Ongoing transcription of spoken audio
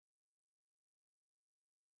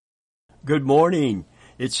Good morning.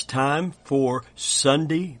 It's time for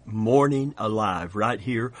Sunday Morning Alive right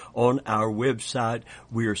here on our website.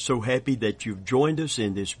 We are so happy that you've joined us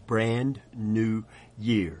in this brand new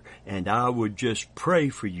year. And I would just pray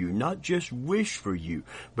for you, not just wish for you,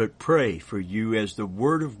 but pray for you as the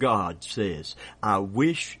Word of God says. I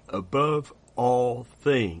wish above all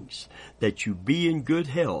things that you be in good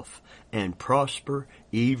health and prosper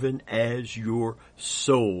even as your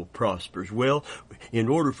soul prospers. Well, in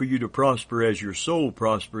order for you to prosper as your soul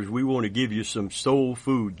prospers, we want to give you some soul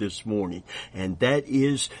food this morning. And that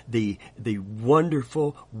is the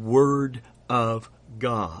wonderful Word of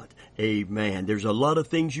God. Amen. There's a lot of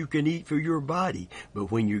things you can eat for your body, but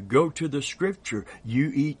when you go to the Scripture,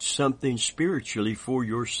 you eat something spiritually for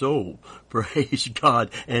your soul. Praise God.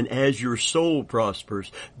 And as your soul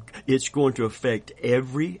prospers, it's going to affect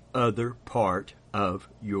every other part of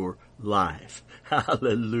your life.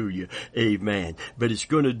 Hallelujah. Amen. But it's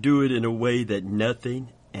going to do it in a way that nothing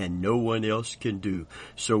and no one else can do.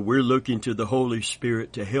 So we're looking to the Holy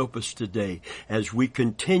Spirit to help us today as we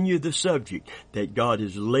continue the subject that God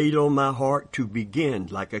has laid on my heart to begin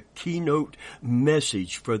like a keynote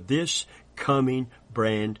message for this coming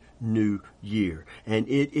brand new year. And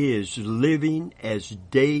it is living as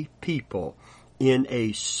day people in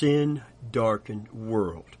a sin-darkened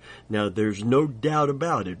world. Now, there's no doubt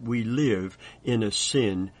about it. We live in a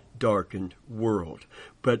sin-darkened world.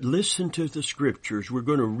 But listen to the Scriptures. We're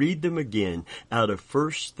going to read them again out of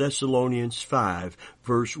 1 Thessalonians 5,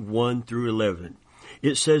 verse 1 through 11.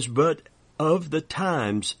 It says, "But of the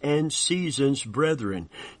times and seasons, brethren,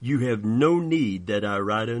 you have no need that I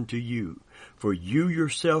write unto you. For you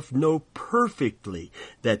yourself know perfectly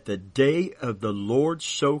that the day of the Lord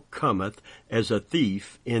so cometh as a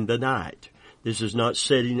thief in the night." This is not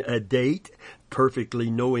setting a date,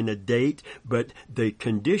 perfectly knowing a date, but the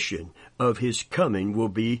condition of his coming will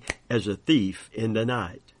be as a thief in the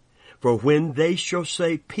night. For when they shall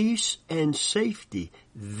say peace and safety,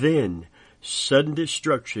 then sudden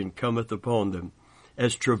destruction cometh upon them,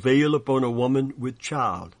 as travail upon a woman with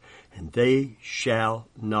child, and they shall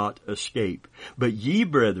not escape. But ye,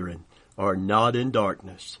 brethren, are not in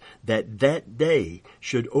darkness, that day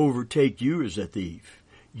should overtake you as a thief.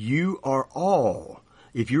 You are all,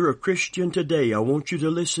 if you're a Christian today, I want you to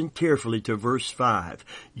listen carefully to verse 5.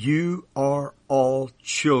 You are all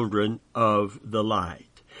children of the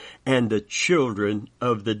light and the children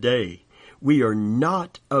of the day. We are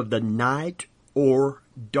not of the night or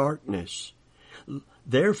darkness.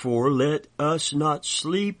 Therefore, let us not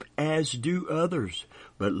sleep as do others,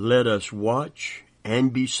 but let us watch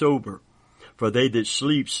and be sober. For they that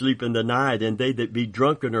sleep, sleep in the night, and they that be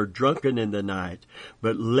drunken are drunken in the night.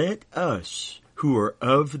 But let us, who are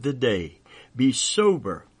of the day, be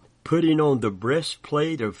sober, putting on the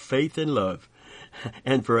breastplate of faith and love,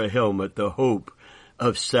 and for a helmet the hope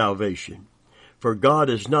of salvation. For God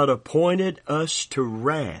has not appointed us to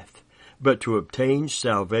wrath, but to obtain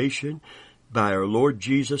salvation by our Lord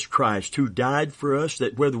Jesus Christ, who died for us,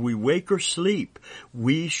 that whether we wake or sleep,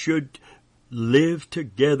 we should live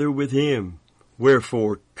together with him.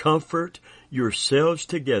 Wherefore, comfort yourselves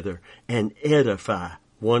together and edify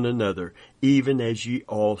one another, even as ye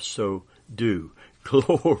also do.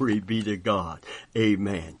 Glory be to God.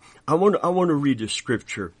 Amen. I want to read a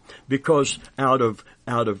scripture because out of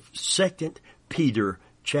 2 Peter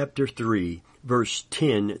chapter 3, verse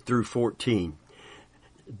 10 through 14.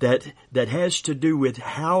 That has to do with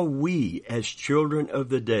how we, as children of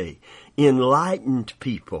the day, enlightened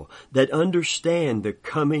people that understand the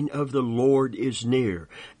coming of the Lord is near,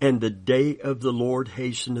 and the day of the Lord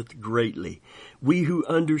hasteneth greatly. We who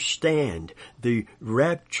understand the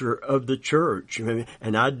rapture of the church,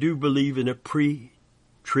 and I do believe in a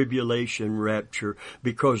pre-tribulation rapture,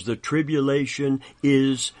 because the tribulation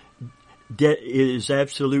is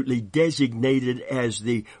absolutely designated as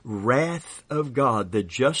the wrath of God, the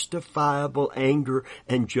justifiable anger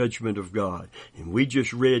and judgment of God. And we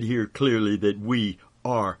just read here clearly that we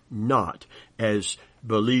are not, as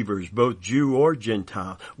believers, both Jew or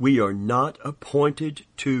Gentile, we are not appointed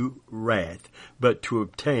to wrath, but to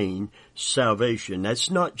obtain salvation. That's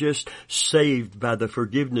not just saved by the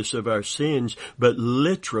forgiveness of our sins, but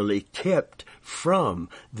literally kept from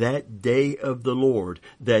that day of the Lord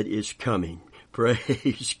that is coming.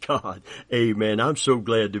 Praise God. Amen. I'm so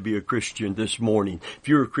glad to be a Christian this morning. If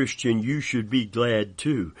you're a Christian, you should be glad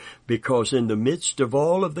too, because in the midst of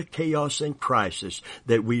all of the chaos and crisis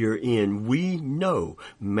that we are in, we know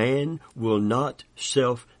man will not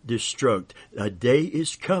self-destruct. A day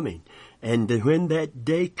is coming. And when that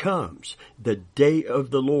day comes, the day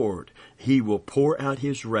of the Lord, he will pour out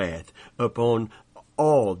his wrath upon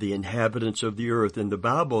all the inhabitants of the earth. And the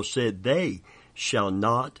Bible said they shall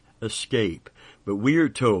not escape. But we are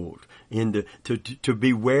told to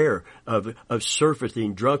beware of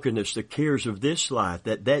surfeiting, drunkenness, the cares of this life,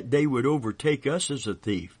 that day would overtake us as a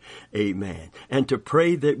thief. Amen. And to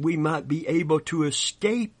pray that we might be able to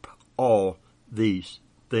escape all these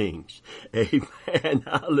things. Amen.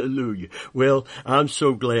 Hallelujah. Well, I'm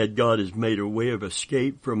so glad God has made a way of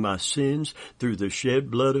escape from my sins through the shed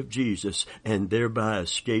blood of Jesus, and thereby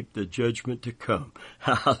escape the judgment to come.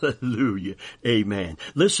 Hallelujah. Amen.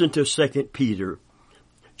 Listen to 2 Peter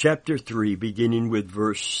chapter 3, beginning with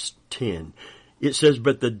verse 10. It says,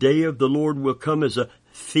 "But the day of the Lord will come as a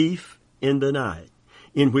thief in the night,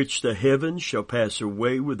 in which the heavens shall pass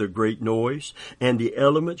away with a great noise, and the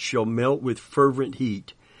elements shall melt with fervent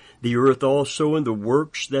heat. The earth also and the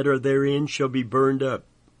works that are therein shall be burned up.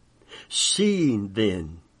 Seeing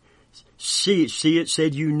then," see it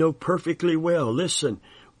said, you know perfectly well. Listen,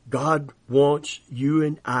 God wants you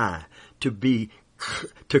and I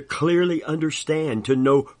to clearly understand, to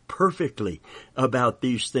know perfectly about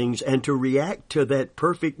these things, and to react to that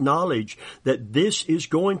perfect knowledge that this is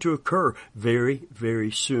going to occur very,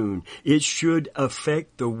 very soon. It should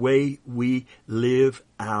affect the way we live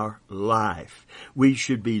our life. We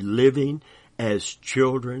should be living as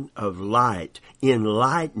children of light,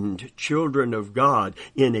 enlightened children of God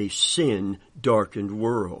in a sin-darkened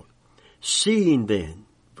world. Seeing then,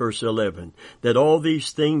 verse 11, that all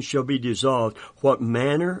these things shall be dissolved, what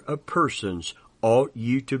manner of persons ought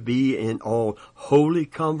you to be in all holy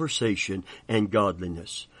conversation and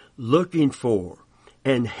godliness, looking for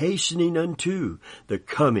and hastening unto the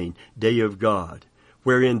coming day of God,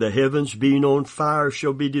 wherein the heavens being on fire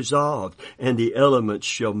shall be dissolved, and the elements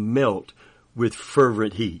shall melt with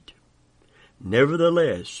fervent heat.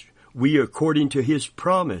 Nevertheless, we, according to his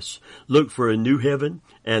promise, look for a new heaven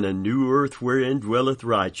and a new earth wherein dwelleth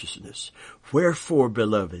righteousness. Wherefore,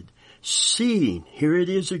 beloved, seeing, here it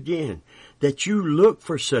is again, that you look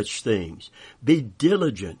for such things, be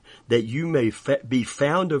diligent that you may be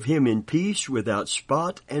found of him in peace, without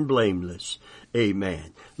spot and blameless.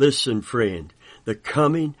 Amen. Listen, friend, the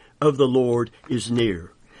coming of the Lord is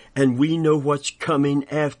near, and we know what's coming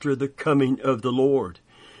after the coming of the Lord.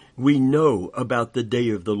 We know about the day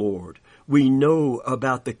of the Lord. We know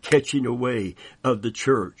about the catching away of the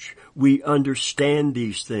church. We understand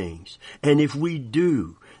these things. And if we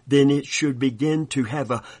do, then it should begin to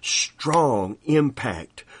have a strong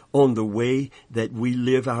impact on the way that we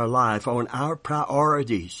live our life, on our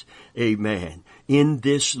priorities. Amen. In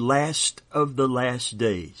this last of the last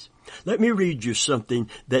days. Let me read you something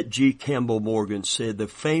that G. Campbell Morgan said, the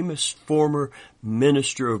famous former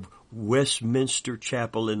minister of Westminster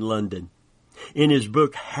Chapel in London. In his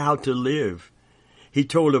book, How to Live, he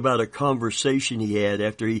told about a conversation he had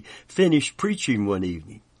after he finished preaching one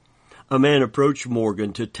evening. A man approached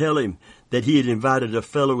Morgan to tell him that he had invited a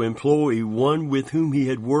fellow employee, one with whom he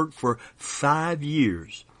had worked for 5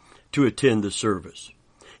 years, to attend the service.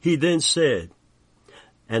 He then said,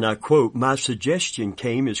 and I quote, "My suggestion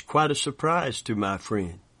came as quite a surprise to my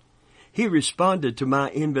friend. He responded to my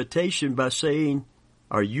invitation by saying,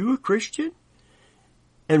 'Are you a Christian?'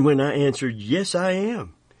 And when I answered, 'Yes, I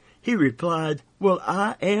am,' he replied, 'Well,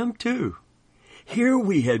 I am too.' Here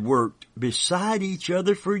we had worked beside each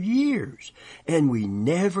other for years, and we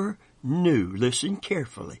never knew, listen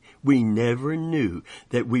carefully, we never knew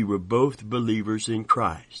that we were both believers in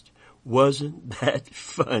Christ. Wasn't that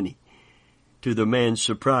funny?" To the man's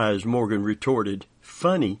surprise, Morgan retorted,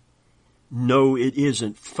 "Funny? No, it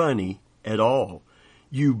isn't funny at all.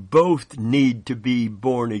 You both need to be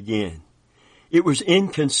born again." It was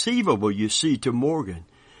inconceivable, you see, to Morgan,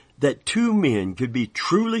 that two men could be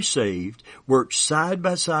truly saved, work side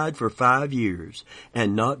by side for 5 years,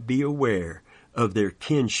 and not be aware of their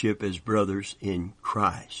kinship as brothers in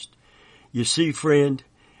Christ. You see, friend,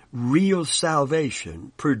 real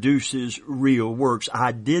salvation produces real works.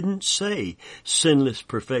 I didn't say sinless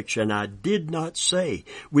perfection. I did not say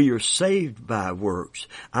we are saved by works.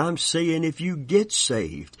 I'm saying if you get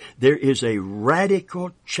saved, there is a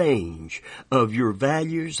radical change of your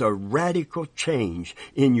values, a radical change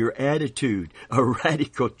in your attitude, a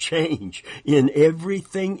radical change in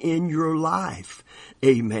everything in your life.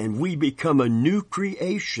 Amen. We become a new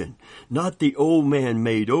creation, not the old man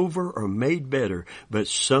made over or made better, but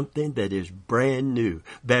something that is brand new.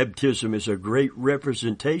 Baptism is a great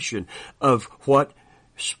representation of what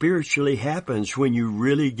spiritually happens when you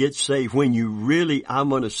really get saved, when you really, I'm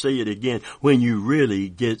going to say it again, when you really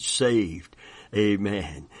get saved.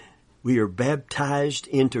 Amen. We are baptized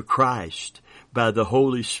into Christ by the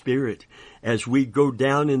Holy Spirit, As we go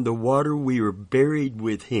down in the water, we are buried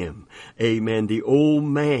with Him. Amen. The old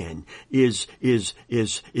man is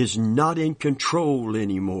not in control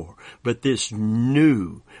anymore, but this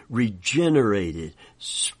new, regenerated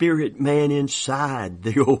spirit man inside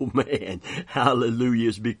the old man, hallelujah,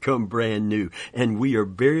 has become brand new. And we are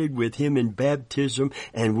buried with Him in baptism,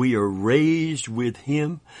 and we are raised with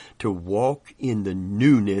Him to walk in the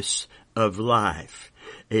newness of life.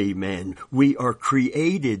 Amen. We are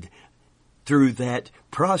created through that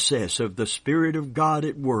process of the Spirit of God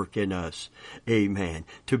at work in us. Amen.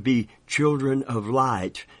 To be children of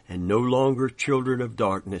light and no longer children of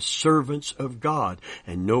darkness, servants of God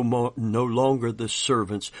and no longer the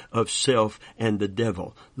servants of self and the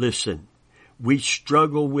devil. Listen, we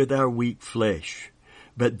struggle with our weak flesh,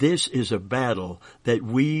 but this is a battle that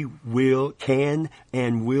we can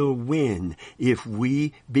and will win if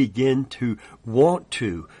we begin to want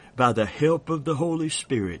to, by the help of the Holy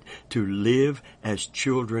Spirit, to live as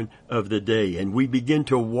children of the day. And we begin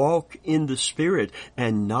to walk in the Spirit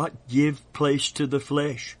and not give place to the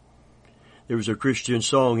flesh. There was a Christian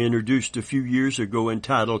song introduced a few years ago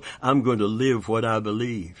entitled, "I'm Going to Live What I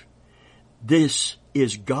Believe." This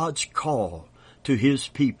is God's call to His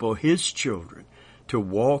people, His children, to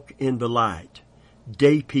walk in the light,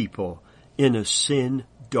 day people in a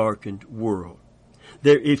sin-darkened world.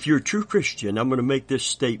 If you're a true Christian, I'm going to make this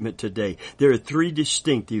statement today. There are three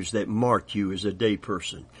distinctives that mark you as a day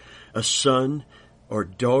person: a son or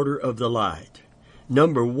daughter of the light.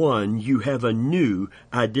 Number one, you have a new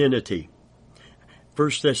identity.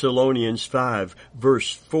 1 Thessalonians 5,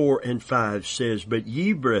 verse 4 and 5 says, "But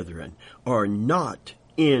ye, brethren, are not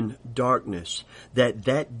in darkness,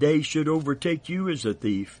 that day should overtake you as a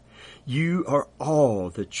thief. You are all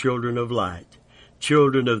the children of light,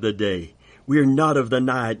 children of the day. We are not of the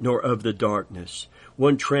night nor of the darkness."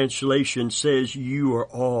 One translation says, "You are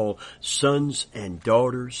all sons and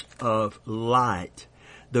daughters of light."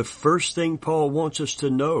 The first thing Paul wants us to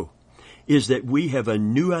know is that we have a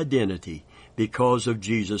new identity because of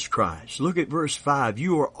Jesus Christ. Look at verse 5.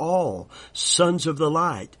 "You are all sons of the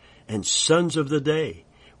light and sons of the day.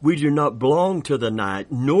 We do not belong to the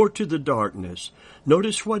night nor to the darkness."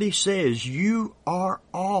 Notice what he says. You are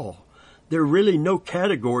all. There are really no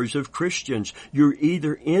categories of Christians. You're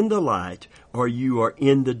either in the light or you are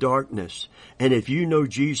in the darkness. And if you know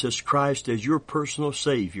Jesus Christ as your personal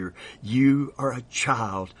Savior, you are a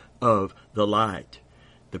child of the light.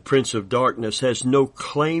 The Prince of Darkness has no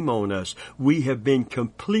claim on us. We have been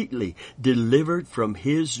completely delivered from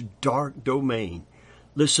his dark domain.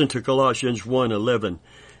 Listen to Colossians 12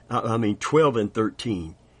 and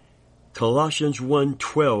 13. Colossians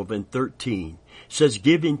 1:12 and 13 says,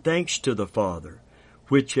 "Giving thanks to the Father,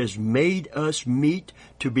 which has made us meet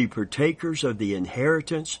to be partakers of the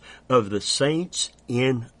inheritance of the saints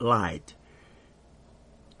in light,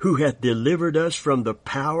 who hath delivered us from the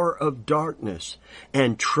power of darkness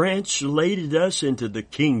and translated us into the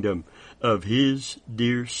kingdom of his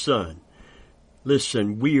dear Son."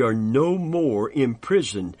 Listen, we are no more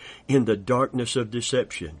imprisoned in the darkness of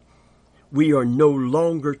deception. We are no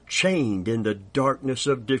longer chained in the darkness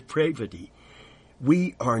of depravity.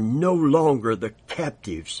 We are no longer the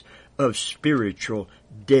captives of spiritual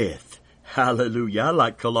death. Hallelujah. I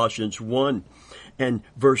like Colossians 1 and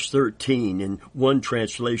verse 13 in one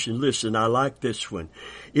translation. Listen, I like this one.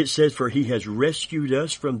 It says, "For he has rescued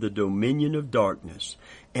us from the dominion of darkness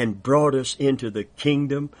and brought us into the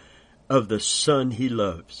kingdom of the Son he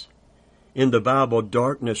loves." In the Bible,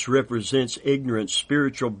 darkness represents ignorance,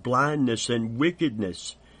 spiritual blindness, and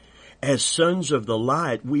wickedness. As sons of the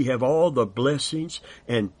light, we have all the blessings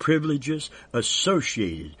and privileges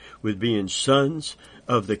associated with being sons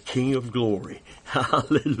of the King of Glory.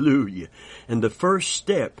 Hallelujah. And the first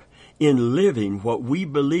step in living what we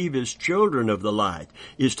believe as children of the light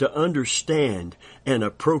is to understand and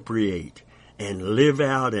appropriate and live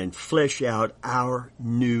out and flesh out our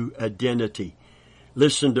new identity.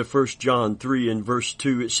 Listen to 1 John 3 and verse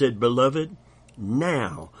 2. It said, "Beloved,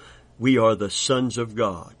 now we are the sons of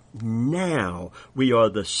God." Now we are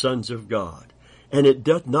the sons of God. "And it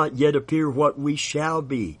doth not yet appear what we shall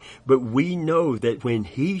be, but we know that when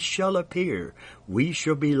he shall appear, we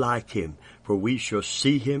shall be like him, for we shall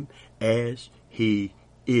see him as he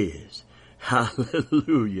is."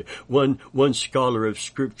 Hallelujah. One scholar of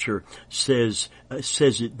Scripture says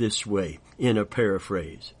it this way in a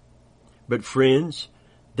paraphrase. But friends,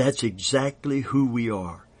 that's exactly who we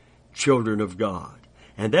are, children of God.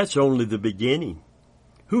 And that's only the beginning.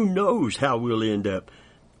 Who knows how we'll end up?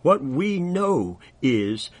 What we know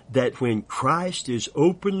is that when Christ is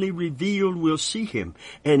openly revealed, we'll see him.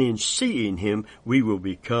 And in seeing him, we will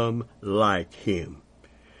become like him.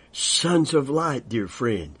 Sons of light, dear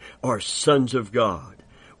friend, are sons of God.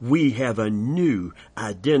 We have a new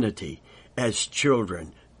identity as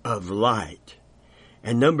children of light.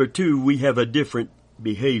 And number two, we have a different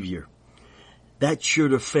behavior. That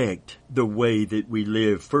should affect the way that we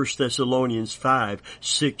live. 1 Thessalonians 5,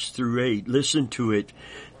 6 through 8. Listen to it.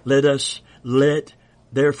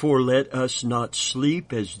 Therefore let us not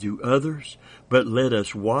sleep as do others, but let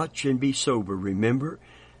us watch and be sober. Remember,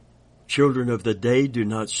 children of the day do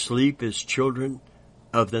not sleep as children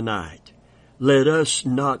of the night. Let us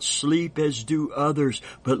not sleep as do others,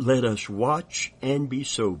 but let us watch and be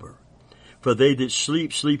sober. For they that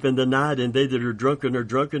sleep, sleep in the night, and they that are drunken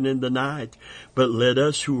in the night. But let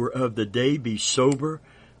us who are of the day be sober,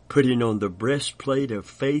 putting on the breastplate of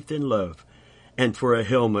faith and love, and for a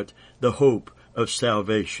helmet the hope of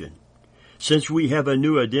salvation. Since we have a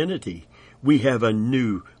new identity, we have a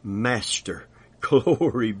new master.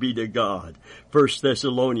 Glory be to God. 1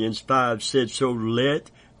 Thessalonians 5 said, so let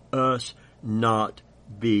us not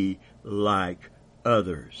be like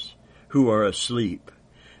others who are asleep,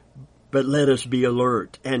 but let us be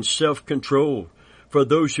alert and self-controlled. For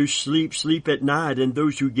those who sleep, sleep at night, and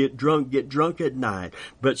those who get drunk at night.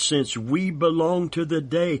 But since we belong to the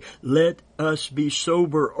day, let us be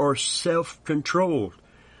sober or self-controlled,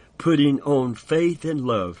 putting on faith and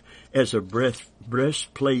love as a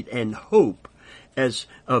breastplate and hope as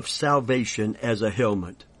of salvation as a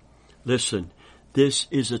helmet. Listen, this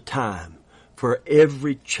is a time for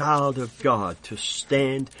every child of God to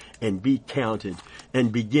stand and be counted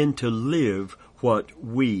and begin to live what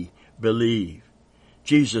we believe.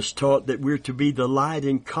 Jesus taught that we're to be the light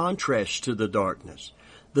in contrast to the darkness,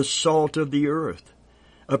 the salt of the earth,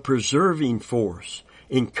 a preserving force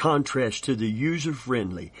in contrast to the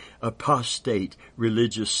user-friendly, apostate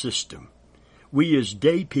religious system. We as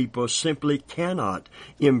day people simply cannot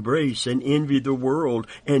embrace and envy the world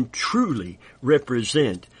and truly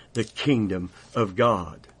represent the kingdom of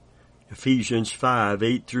God. Ephesians 5,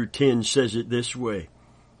 8 through 10 says it this way.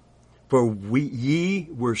 For ye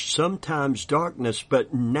were sometimes darkness,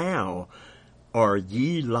 but now are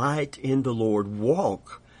ye light in the Lord.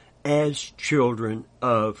 Walk as children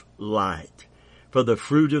of light. For the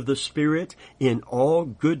fruit of the Spirit in all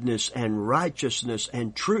goodness and righteousness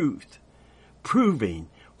and truth, proving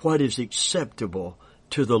what is acceptable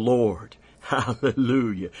to the Lord.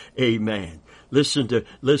 Hallelujah. Amen. Listen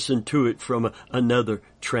to it from another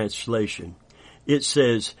translation. It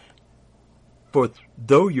says, for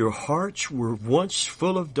though your hearts were once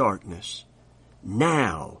full of darkness,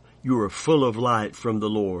 now you are full of light from the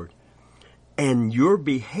Lord, and your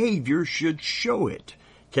behavior should show it.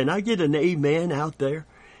 Can I get an amen out there?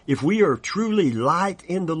 If we are truly light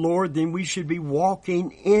in the Lord, then we should be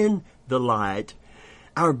walking in the light.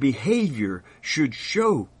 Our behavior should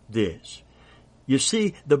show this. You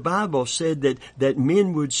see, the Bible said that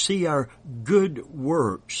men would see our good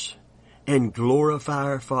works and glorify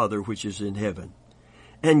our Father which is in heaven.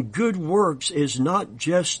 And good works is not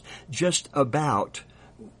just about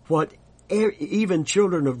what even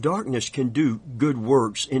children of darkness can do, good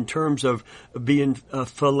works in terms of being a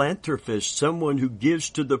philanthropist, someone who gives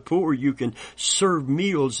to the poor. You can serve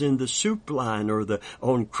meals in the soup line, or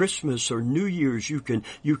on Christmas or New Year's you can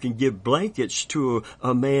give blankets to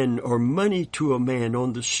a man or money to a man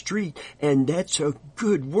on the street, and that's a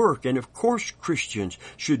good work. And of course Christians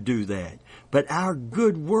should do that. But our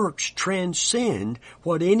good works transcend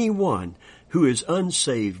what anyone who is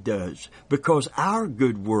unsaved does, because our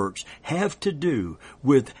good works have to do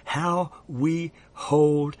with how we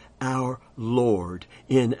hold our Lord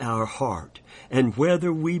in our heart, and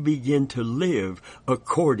whether we begin to live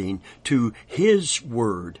according to His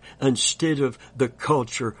Word instead of the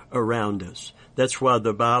culture around us. That's why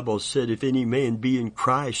the Bible said, if any man be in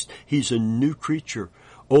Christ, he's a new creature.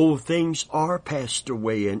 Old things are passed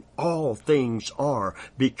away, and all things are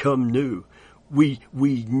become new. We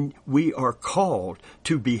are called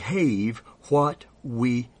to behave what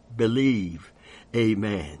we believe.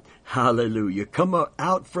 Amen. Hallelujah. Come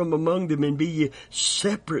out from among them and be ye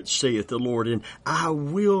separate, saith the Lord, and I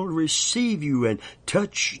will receive you, and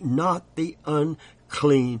touch not the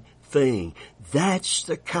unclean thing. That's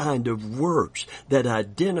the kind of works that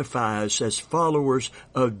identify us as followers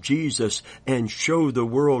of Jesus and show the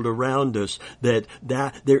world around us that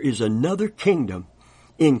there is another kingdom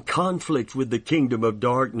in conflict with the kingdom of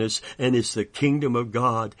darkness, and it's the kingdom of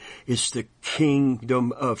God. It's the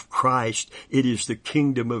kingdom of Christ. It is the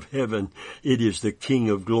kingdom of heaven. It is the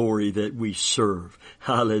King of glory that we serve.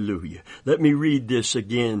 Hallelujah. Let me read this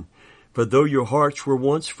again. For though your hearts were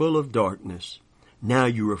once full of darkness, now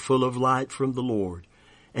you are full of light from the Lord,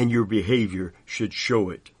 and your behavior should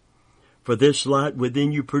show it. For this light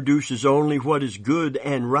within you produces only what is good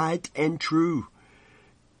and right and true.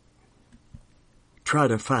 Try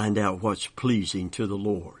to find out what's pleasing to the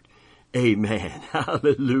Lord. Amen.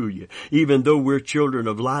 Hallelujah. Even though we're children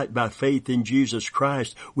of light by faith in Jesus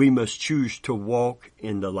Christ, we must choose to walk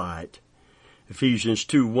in the light. Ephesians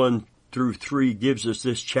 2:1-3 gives us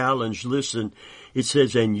this challenge. Listen, it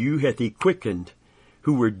says, "And you hath he quickened,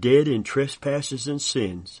 who were dead in trespasses and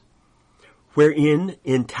sins, wherein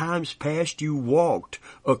in times past you walked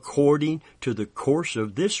according to the course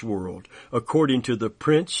of this world, according to the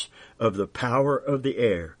prince of the power of the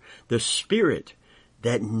air, the spirit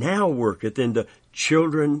that now worketh in the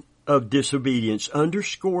children of disobedience."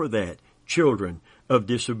 Underscore that, children of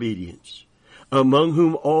disobedience. "Among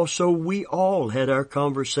whom also we all had our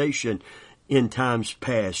conversation in times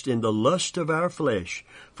past, in the lust of our flesh,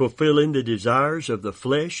 fulfilling the desires of the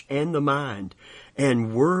flesh and the mind,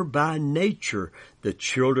 and were by nature the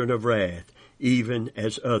children of wrath, even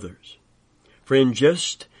as others. Friend,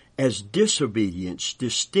 just as disobedience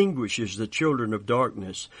distinguishes the children of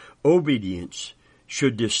darkness, obedience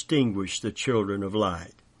should distinguish the children of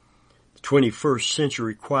light. The 21st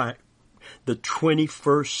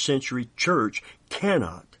century church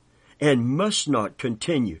cannot and must not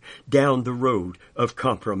continue down the road of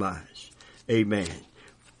compromise. Amen.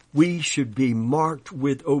 We should be marked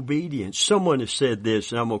with obedience. Someone has said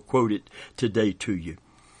this, and I'm going to quote it today to you.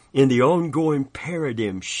 In the ongoing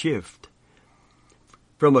paradigm shift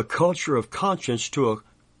from a culture of conscience to a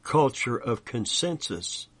culture of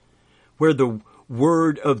consensus, where the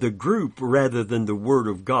word of the group rather than the word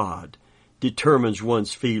of God determines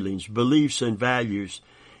one's feelings, beliefs, and values,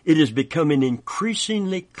 it is becoming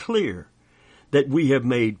increasingly clear that we have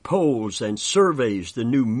made polls and surveys the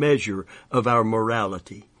new measure of our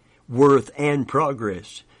morality, worth, and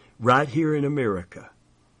progress right here in America.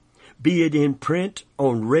 Be it in print,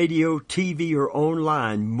 on radio, TV, or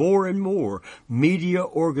online, more and more media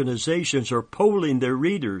organizations are polling their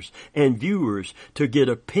readers and viewers to get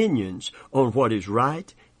opinions on what is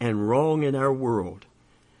right and wrong in our world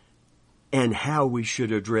and how we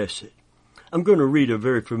should address it. I'm going to read a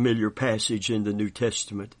very familiar passage in the New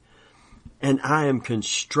Testament. "And I am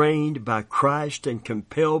constrained by Christ and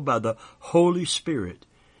compelled by the Holy Spirit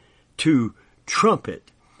to trumpet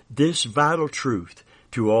this vital truth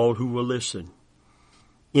to all who will listen.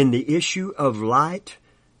 In the issue of light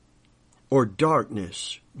or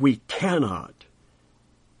darkness, we cannot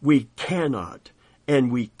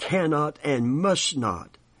and must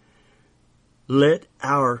not let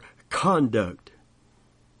our conduct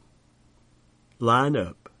line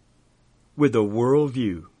up with a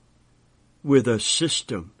worldview, with a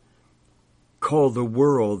system called the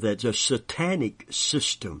world that's a satanic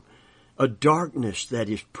system, a darkness that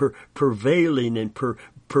is prevailing and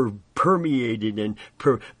permeating and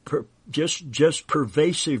just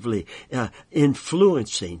pervasively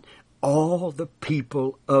influencing all the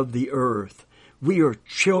people of the earth. We are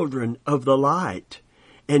children of the light,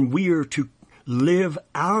 and we are to live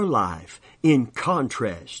our life in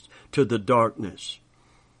contrast to the darkness.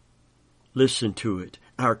 Listen to it.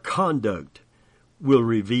 Our conduct will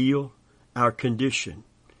reveal our condition.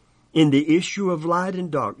 In the issue of light and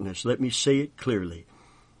darkness, let me say it clearly,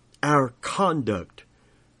 our conduct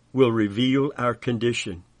will reveal our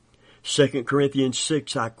condition. 2 Corinthians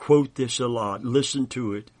 6, I quote this a lot. Listen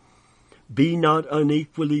to it. "Be not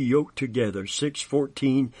unequally yoked together,"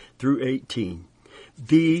 6:14-18.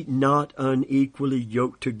 "Be not unequally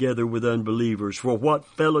yoked together with unbelievers. For what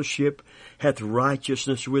fellowship hath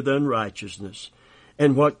righteousness with unrighteousness?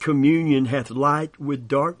 And what communion hath light with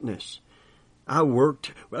darkness?" I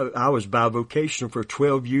was bivocational for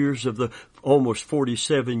 12 years of the almost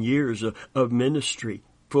 47 years of ministry,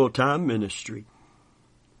 full-time ministry.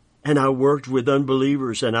 And I worked with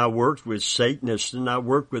unbelievers, and I worked with Satanists, and I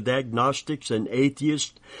worked with agnostics and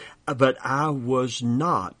atheists, but I was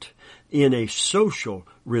not in a social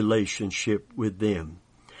relationship with them.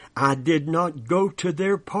 I did not go to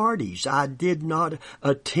their parties. I did not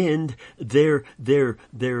attend their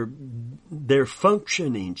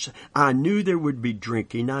functionings. I knew there would be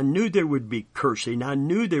drinking. I knew there would be cursing. I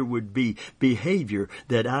knew there would be behavior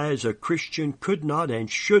that I as a Christian could not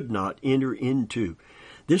and should not enter into.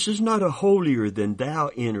 This is not a holier than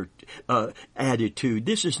thou attitude.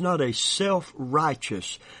 This is not a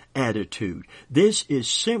self-righteous attitude. This is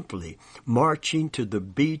simply marching to the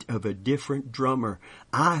beat of a different drummer.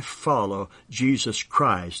 I follow Jesus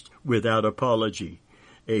Christ without apology.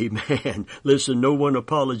 Amen. Listen, no one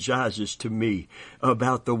apologizes to me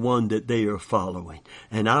about the one that they are following.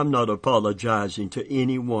 And I'm not apologizing to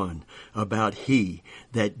anyone about He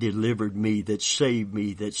that delivered me, that saved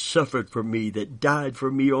me, that suffered for me, that died for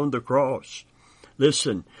me on the cross.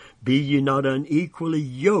 Listen, be ye not unequally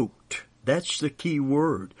yoked. That's the key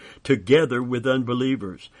word. Together with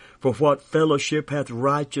unbelievers. For what fellowship hath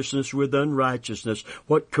righteousness with unrighteousness?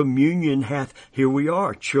 What communion hath, here we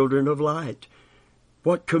are, children of light.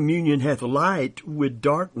 What communion hath light with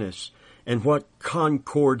darkness? And what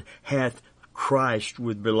concord hath Christ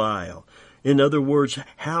with Belial? In other words,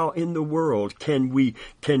 how in the world can we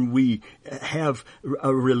have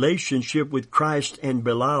a relationship with Christ and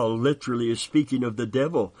Belial, literally is speaking of the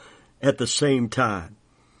devil, at the same time?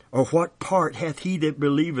 Or what part hath he that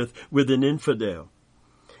believeth with an infidel?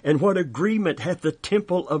 And what agreement hath the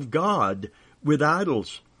temple of God with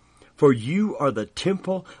idols? For you are the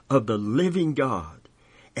temple of the living God.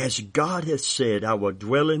 As God hath said, I will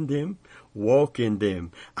dwell in them, walk in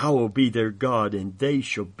them. I will be their God, and they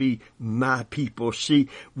shall be my people. See,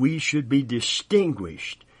 we should be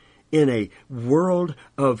distinguished in a world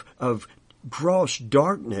of gross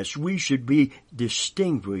darkness. We should be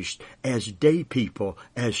distinguished as day people,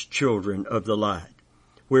 as children of the light.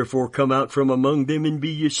 Wherefore come out from among them and be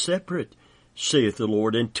ye separate, saith the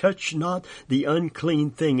Lord, and touch not the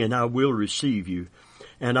unclean thing, and I will receive you,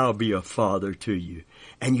 and I'll be a father to you,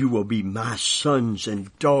 and you will be my sons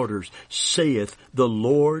and daughters, saith the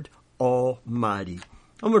Lord Almighty.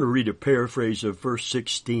 I'm going to read a paraphrase of verse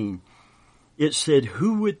 16. It said,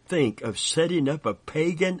 who would think of setting up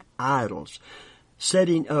pagan idols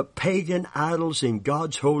in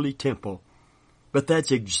God's holy temple? But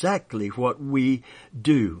that's exactly what we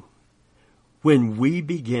do when we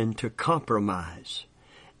begin to compromise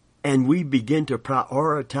and we begin to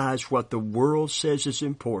prioritize what the world says is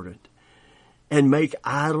important and make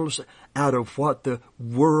idols out of what the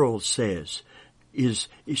world says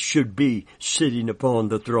should be sitting upon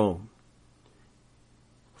the throne.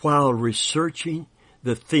 While researching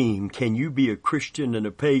the theme, can you be a Christian and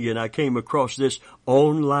a pagan, I came across this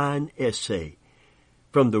online essay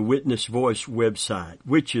from the Witness Voice website,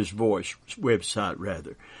 Witch's Voice website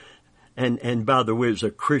rather. And by the way, it was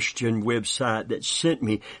a Christian website that sent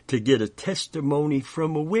me to get a testimony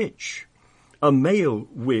from a witch, a male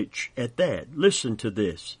witch at that. Listen to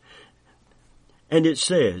this. And it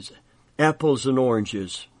says, apples and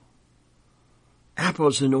oranges.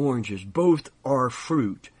 Apples and oranges, both are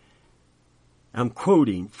fruit. I'm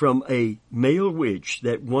quoting from a male witch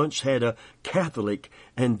that once had a Catholic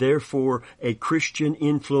and therefore a Christian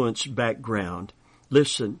influence background.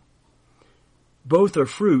 Listen, both are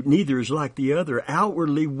fruit, neither is like the other.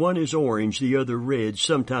 Outwardly, one is orange, the other red,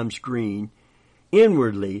 sometimes green.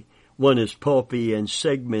 Inwardly, one is pulpy and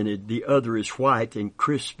segmented, the other is white and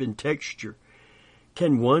crisp in texture.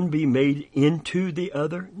 Can one be made into the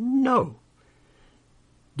other? No.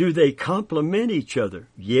 Do they complement each other?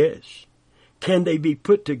 Yes. Can they be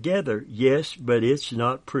put together? Yes, but it's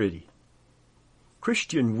not pretty.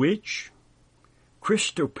 Christian witch,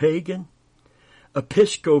 Christo-pagan,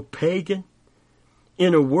 Episcopagan,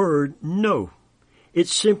 in a word, no. It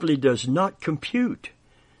simply does not compute.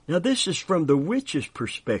 Now this is from the witch's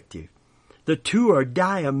perspective. The two are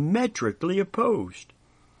diametrically opposed.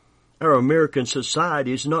 Our American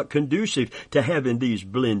society is not conducive to having these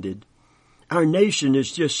blended. Our nation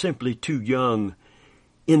is just simply too young.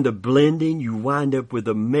 In the blending, you wind up with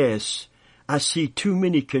a mess. I see too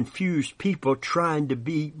many confused people trying to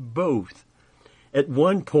be both. At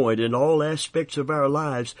one point in all aspects of our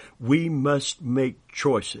lives, we must make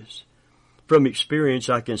choices. From experience,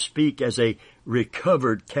 I can speak as a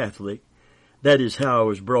recovered Catholic. That is how I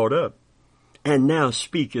was brought up. And now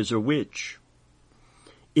speak as a witch.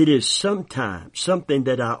 It is sometimes something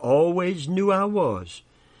that I always knew I was.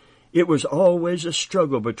 It was always a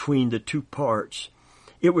struggle between the two parts.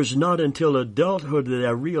 It was not until adulthood that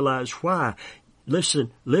I realized why.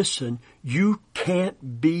 Listen, you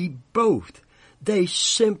can't be both. They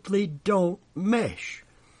simply don't mesh.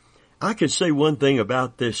 I could say one thing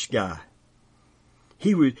about this guy.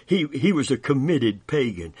 He was a committed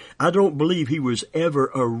pagan. I don't believe he was ever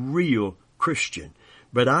a real Christian.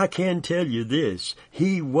 But I can tell you this,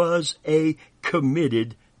 he was a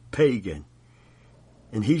committed pagan.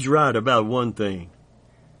 And he's right about one thing.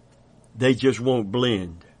 They just won't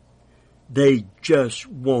blend. They just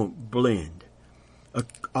won't blend.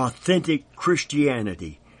 Authentic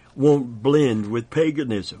Christianity won't blend with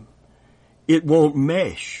paganism. It won't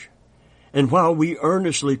mesh. And while we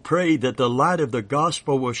earnestly pray that the light of the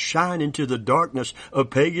gospel will shine into the darkness of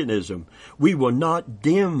paganism, we will not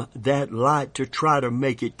dim that light to try to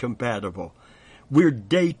make it compatible. We're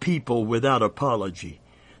day people without apology.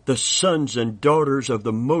 The sons and daughters of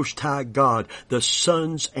the Most High God, the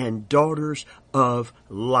sons and daughters of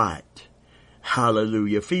light.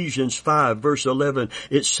 Hallelujah. Ephesians 5 verse 11,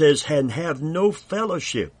 it says, and have no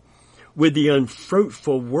fellowship with the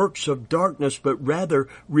unfruitful works of darkness, but rather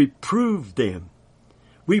reprove them.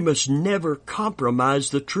 We must never compromise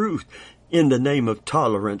the truth in the name of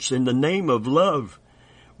tolerance, in the name of love.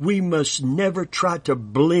 We must never try to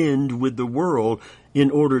blend with the world in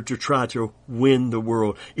order to try to win the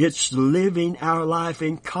world. It's living our life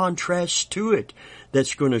in contrast to it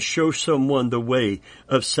that's going to show someone the way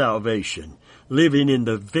of salvation. Living in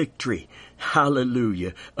the victory,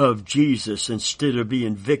 hallelujah, of Jesus instead of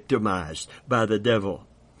being victimized by the devil.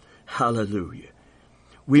 Hallelujah.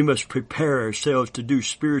 We must prepare ourselves to do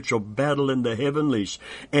spiritual battle in the heavenlies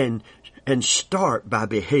and start by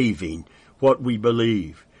behaving what we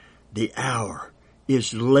believe. The hour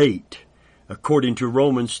is late. According to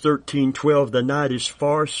Romans 13:12, the night is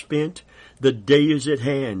far spent, the day is at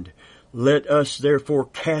hand. Let us therefore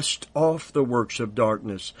cast off the works of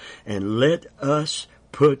darkness, and let us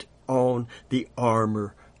put on the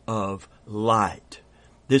armor of light.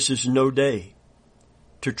 This is no day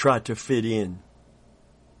to try to fit in.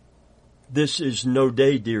 This is no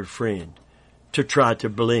day, dear friend, to try to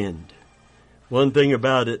blend. One thing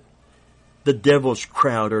about it, the devil's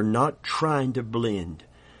crowd are not trying to blend.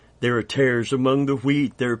 There are tares among the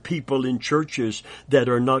wheat. There are people in churches that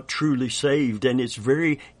are not truly saved, and it's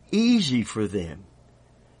very easy for them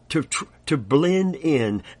to blend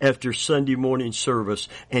in after Sunday morning service,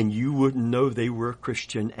 and you wouldn't know they were a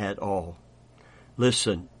Christian at all.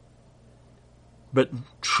 Listen, but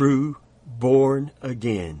true, born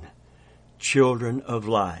again, children of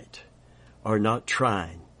light are not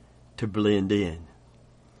trying to blend in.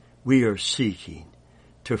 We are seeking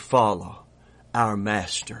to follow our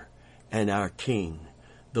Master and our King,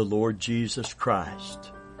 the Lord Jesus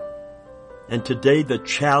Christ. And today the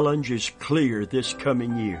challenge is clear this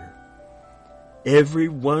coming year.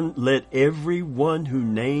 Let everyone who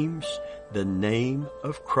names the name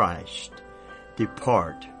of Christ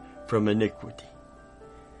depart from iniquity.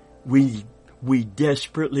 We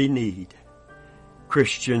desperately need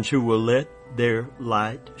Christians who will let their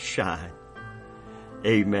light shine.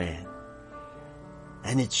 Amen.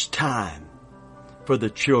 And it's time for the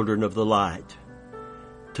children of the light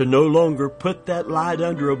to no longer put that light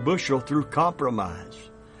under a bushel through compromise,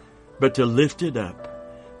 but to lift it up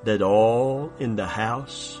that all in the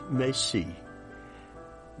house may see,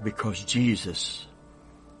 because Jesus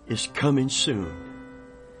is coming soon,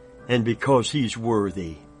 and because He's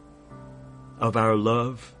worthy of our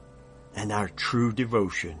love and our true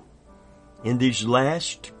devotion. In these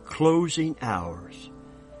last closing hours,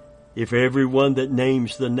 if everyone that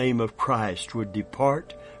names the name of Christ would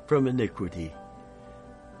depart from iniquity,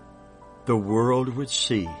 the world would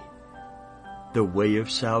see the way of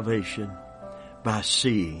salvation by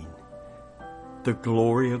seeing the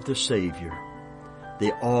glory of the Savior,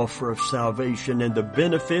 the offer of salvation and the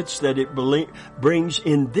benefits that it brings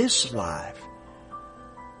in this life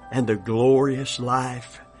and the glorious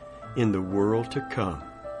life in the world to come.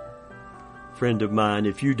 Friend of mine,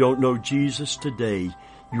 if you don't know Jesus today,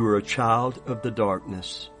 you are a child of the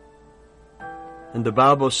darkness. And the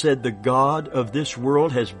Bible said the God of this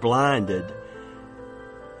world has blinded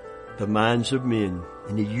the minds of men.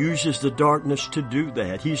 And He uses the darkness to do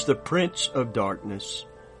that. He's the prince of darkness.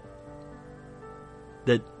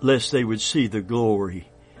 That lest they would see the glory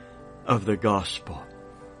of the gospel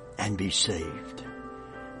and be saved.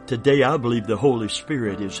 Today I believe the Holy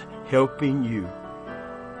Spirit is helping you.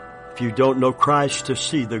 If you don't know Christ, to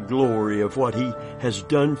see the glory of what He has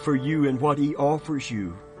done for you and what He offers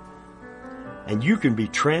you. And you can be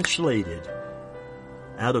translated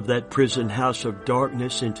out of that prison house of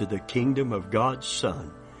darkness into the kingdom of God's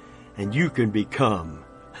Son. And you can become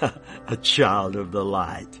a child of the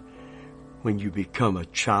light when you become a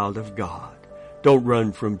child of God. Don't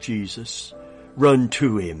run from Jesus. Run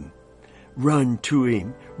to Him. Run to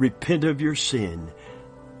Him. Repent of your sin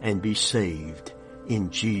and be saved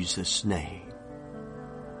in Jesus' name.